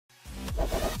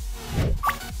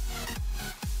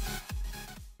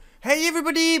Hey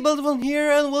everybody, Baltimore here,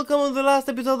 and welcome on the last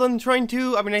episode on Trine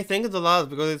 2. I mean, I think it's the last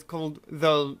because it's called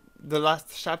the last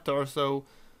chapter, so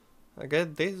I guess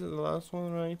this is the last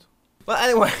one, right? But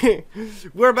anyway,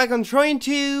 we're back on Trine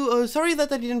 2. Sorry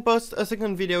that I didn't post a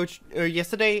second video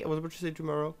yesterday. I was about to say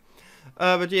tomorrow.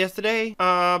 But yesterday,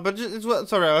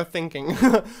 sorry, I was thinking.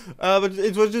 But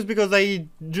it was just because I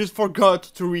just forgot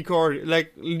to record,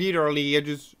 like, literally, I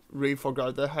just really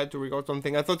forgot that I had to record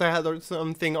something. I thought I had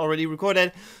something already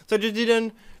recorded, so I just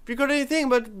didn't record anything,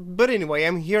 but anyway,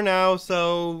 I'm here now,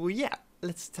 so yeah,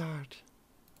 let's start.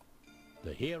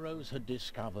 The heroes had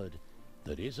discovered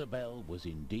that Isabel was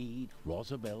indeed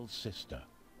Rosabel's sister.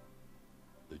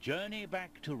 The journey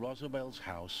back to Rosabel's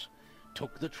house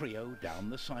took the trio down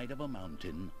the side of a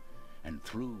mountain and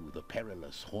through the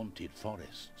perilous haunted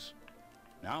forests.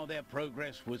 Now their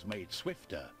progress was made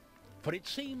swifter, for it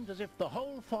seemed as if the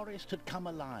whole forest had come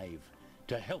alive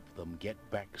to help them get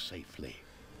back safely.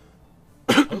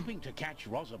 Hoping to catch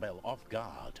Rosabel off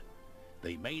guard,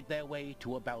 they made their way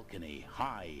to a balcony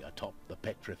high atop the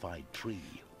petrified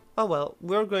tree. Oh well,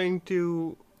 we're going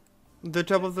to the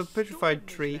top of the petrified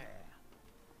tree.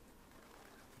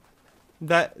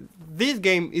 This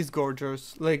game is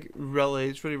gorgeous, like really,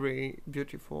 it's really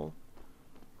beautiful.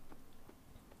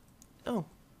 Oh,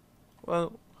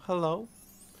 well, hello.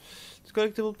 It's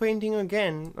collectible painting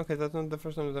again. Okay, that's not the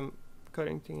first time that I'm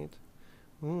collecting it.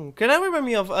 Ooh. Can that remind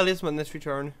me of Alice Madness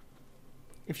Return?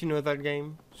 If you know that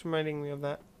game, it's reminding me of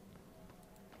that.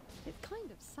 It's kind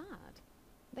of sad.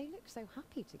 They look so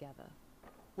happy together.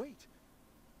 Wait,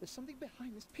 there's something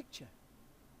behind this picture.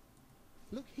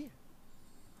 Look here.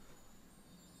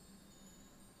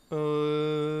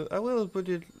 I will put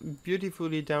it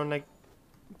beautifully down like...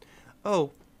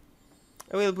 Oh.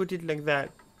 I will put it like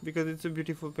that. Because it's a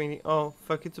beautiful painting. Oh,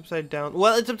 fuck, it's upside down.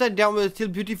 Well, it's upside down, but it's still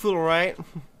beautiful, right?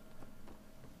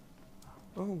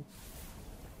 Oh.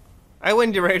 I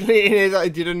went directly in it. I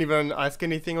didn't even ask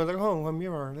anything. I was like, oh, a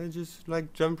mirror. Let's just,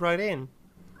 like, jump right in.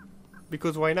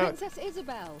 Because why not? Princess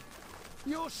Isabel!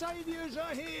 Your saviors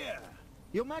are here!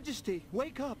 Your Majesty,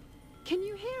 wake up! Can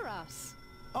you hear us?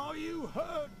 Are you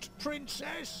hurt,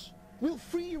 Princess? We'll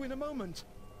free you in a moment.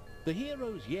 The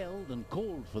heroes yelled and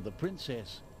called for the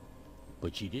princess,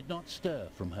 but she did not stir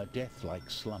from her death-like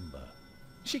slumber.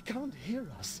 She can't hear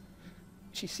us.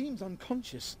 She seems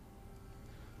unconscious.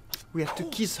 We have to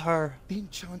kiss her. The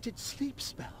enchanted sleep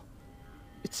spell.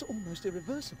 It's almost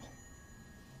irreversible.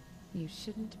 You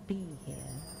shouldn't be here.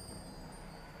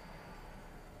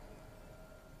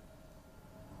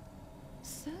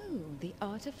 So, the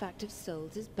artifact of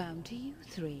souls is bound to you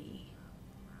three.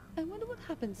 I wonder what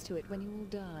happens to it when you all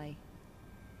die.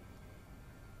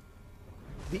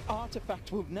 The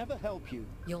artifact will never help you.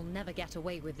 You'll never get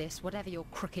away with this, whatever your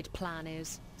crooked plan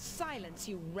is. Silence,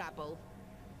 you rabble!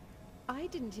 I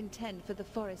didn't intend for the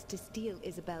forest to steal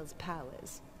Isabel's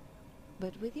powers.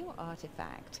 But with your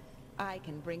artifact, I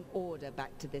can bring order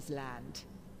back to this land.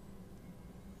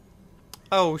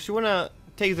 Oh, she wanna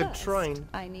take the First, Trine.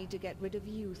 I need to get rid of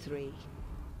you three.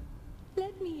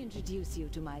 Let me introduce you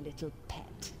to my little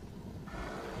pet.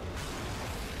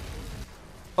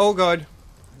 Oh god.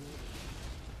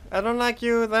 I don't like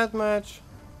you that much.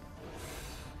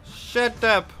 Shut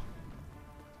up.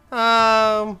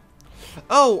 Oh,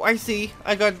 I see.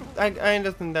 I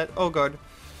understand that. Oh god.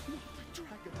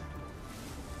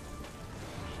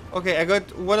 Okay, I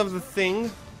got one of the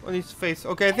thing on his face.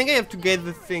 Okay, I think I have to get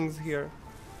the things here.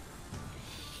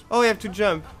 Oh, I have to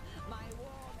jump.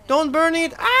 Don't burn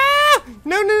it! Ah!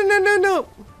 No, no, no, no, no!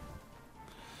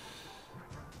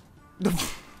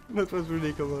 That was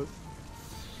ridiculous.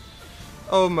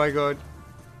 Oh my god.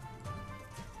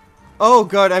 Oh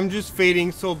god, I'm just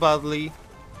fading so badly.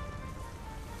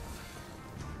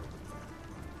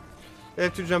 I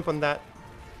have to jump on that.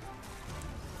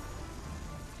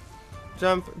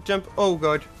 Jump, jump. Oh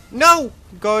god. No!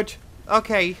 God.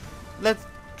 Okay. Let's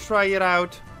try it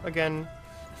out again.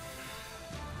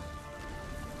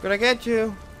 Gonna get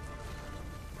you.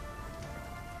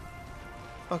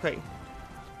 Okay.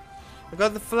 I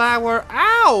got the flower.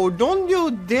 Ow! Don't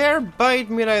you dare bite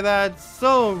me like that.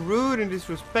 So rude and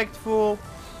disrespectful.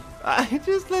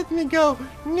 Just let me go.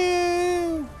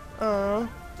 No!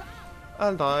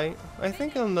 I'll die. I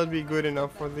think I'll not be good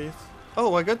enough for this.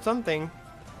 Oh, I got something.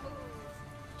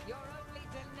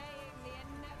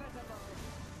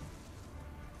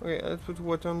 Okay, let's put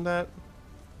water on that.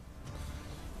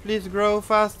 Please grow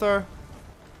faster.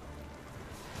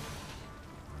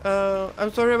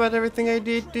 I'm sorry about everything I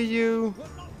did to you.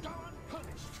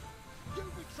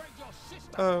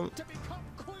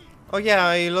 Oh yeah,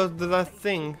 I lost the last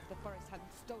thing.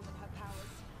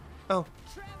 Oh.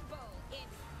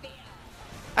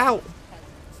 Ow!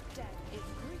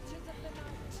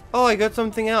 Oh, I got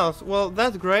something else. Well,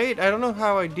 that's great. I don't know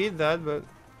how I did that, but...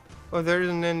 Oh, there's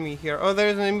an enemy here. Oh,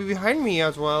 there's an enemy behind me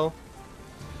as well.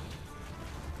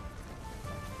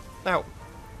 Ow.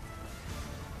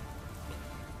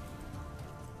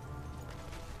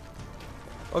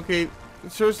 Okay,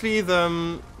 seriously,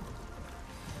 the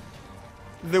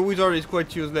wizard is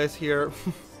quite useless here.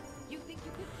 You think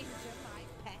you could injure my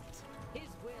pet? His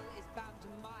will is bound to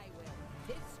my will.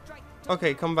 His strike to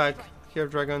Okay, my come back. strike. Here,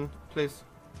 dragon, please.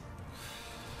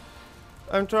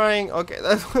 I'm trying. Okay,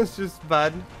 that was just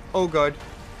bad. Oh god.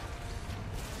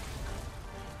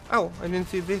 Ow, I didn't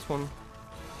see this one.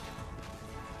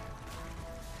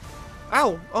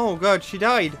 Ow! Oh god, she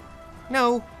died.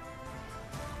 No.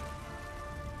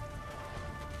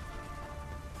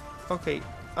 Okay,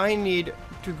 I need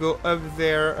to go up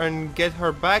there and get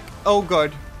her back. Oh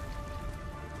god.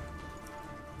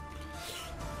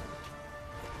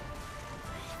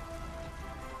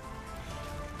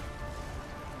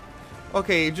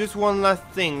 Okay, just one last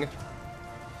thing.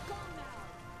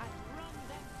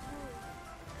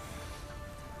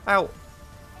 Ow.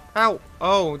 Ow.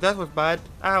 Oh, that was bad.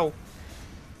 Ow.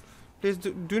 Please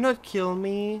do not kill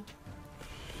me.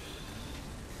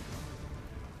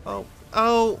 Oh.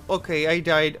 Oh, okay, I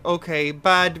died. Okay,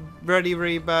 bad. Very,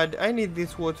 very bad. I need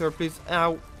this water, please.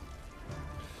 Ow.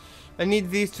 I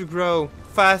need this to grow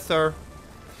faster.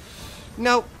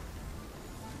 No.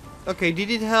 Okay, did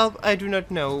it help? I do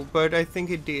not know, but I think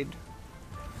it did.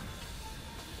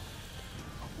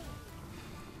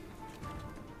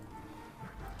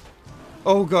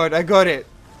 Oh god, I got it.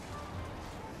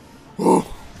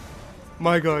 Oh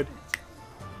my god.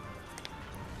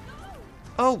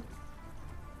 Oh.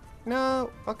 No.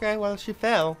 Okay, well, she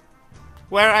fell.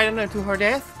 Where, I don't know, to her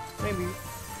death? Maybe.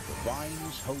 The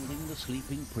vines holding the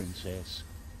sleeping princess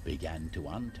began to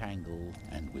untangle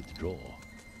and withdraw.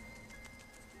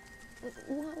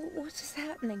 What is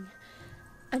happening?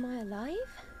 Am I alive?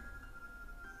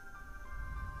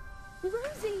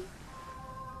 Rosie!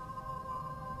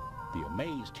 The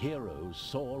amazed heroes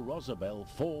saw Rosabelle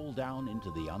fall down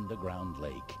into the underground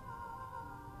lake.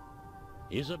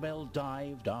 Isabel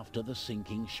dived after the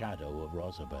sinking shadow of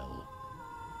Rosabelle.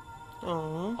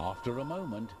 Aww. After a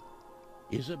moment,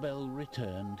 Isabel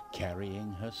returned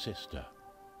carrying her sister.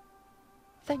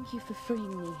 Thank you for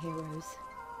freeing me, heroes.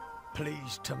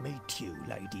 Pleased to meet you,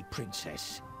 Lady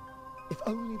Princess. If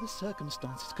only the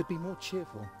circumstances could be more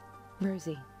cheerful.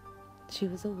 Rosie, she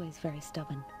was always very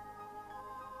stubborn.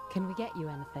 Can we get you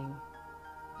anything?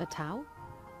 A towel?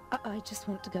 I just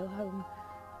want to go home.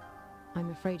 I'm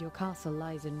afraid your castle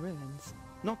lies in ruins.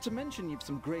 Not to mention you've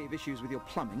some grave issues with your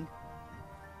plumbing.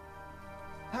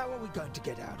 How are we going to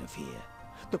get out of here?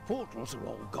 The portals are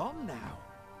all gone now.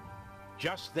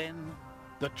 Just then,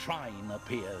 the Trine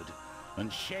appeared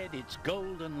and shed its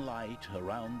golden light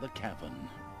around the cavern.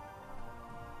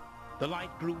 The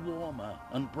light grew warmer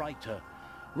and brighter,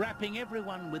 wrapping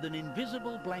everyone with an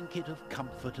invisible blanket of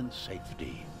comfort and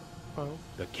safety. Oh.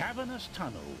 The cavernous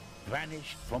tunnel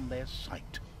vanished from their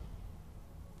sight.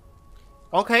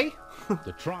 Okay.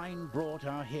 The Trine brought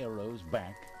our heroes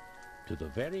back to the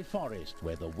very forest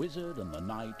where the wizard and the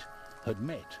knight had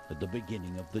met at the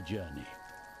beginning of the journey.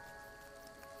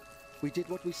 We did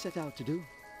what we set out to do.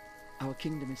 Our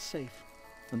kingdom is safe,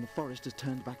 and the forest has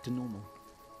turned back to normal.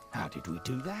 How did we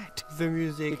do that? The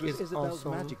music It was is Isabel's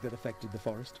awesome. magic that affected the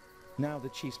forest. Now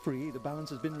that she's free, the balance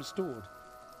has been restored.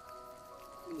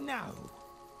 No.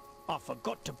 I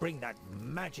forgot to bring that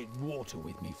magic water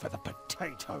with me for the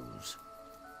potatoes.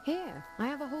 Here, I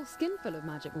have a whole skinful of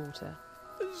magic water.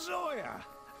 Zoya,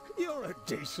 you're a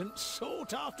decent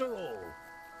sort after all.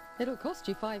 It'll cost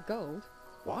you 5 gold.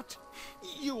 What?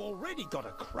 You already got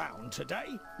a crown today?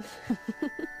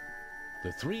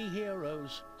 The three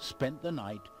heroes spent the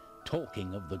night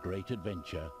talking of the great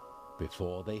adventure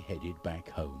before they headed back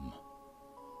home.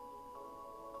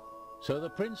 So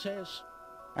the princess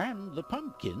and the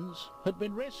pumpkins had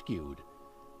been rescued,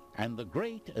 and the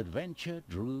great adventure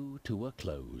drew to a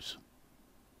close.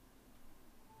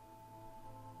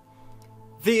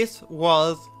 This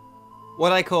was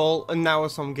what I call an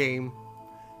awesome game.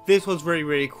 This was very,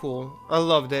 very cool. I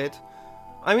loved it.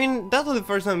 I mean, that was the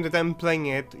first time that I'm playing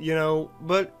it, you know,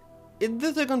 but it's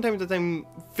the second time that I'm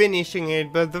finishing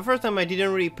it, but the first time I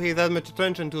didn't really pay that much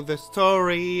attention to the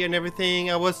story and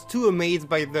everything. I was too amazed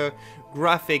by the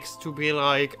graphics to be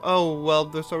like, oh, well,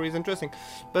 the story is interesting.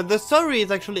 But the story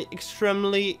is actually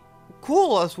extremely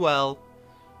cool as well.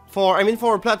 For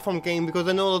a platform game, because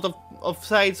I know a lot of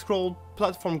side-scroll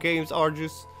platform games are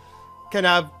just can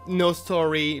have no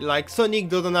story. Like Sonic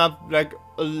doesn't have like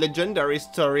a legendary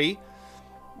story,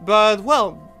 But,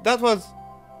 well, that was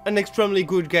an extremely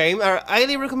good game. I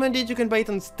highly recommend it. You can buy it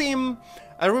on Steam.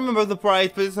 I remember the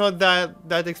price, but it's not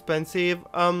that expensive.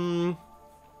 But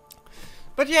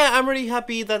yeah, I'm really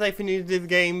happy that I finished this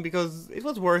game because it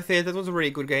was worth it. It was a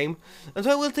really good game. And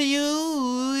so I will see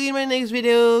you in my next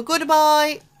video.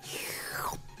 Goodbye!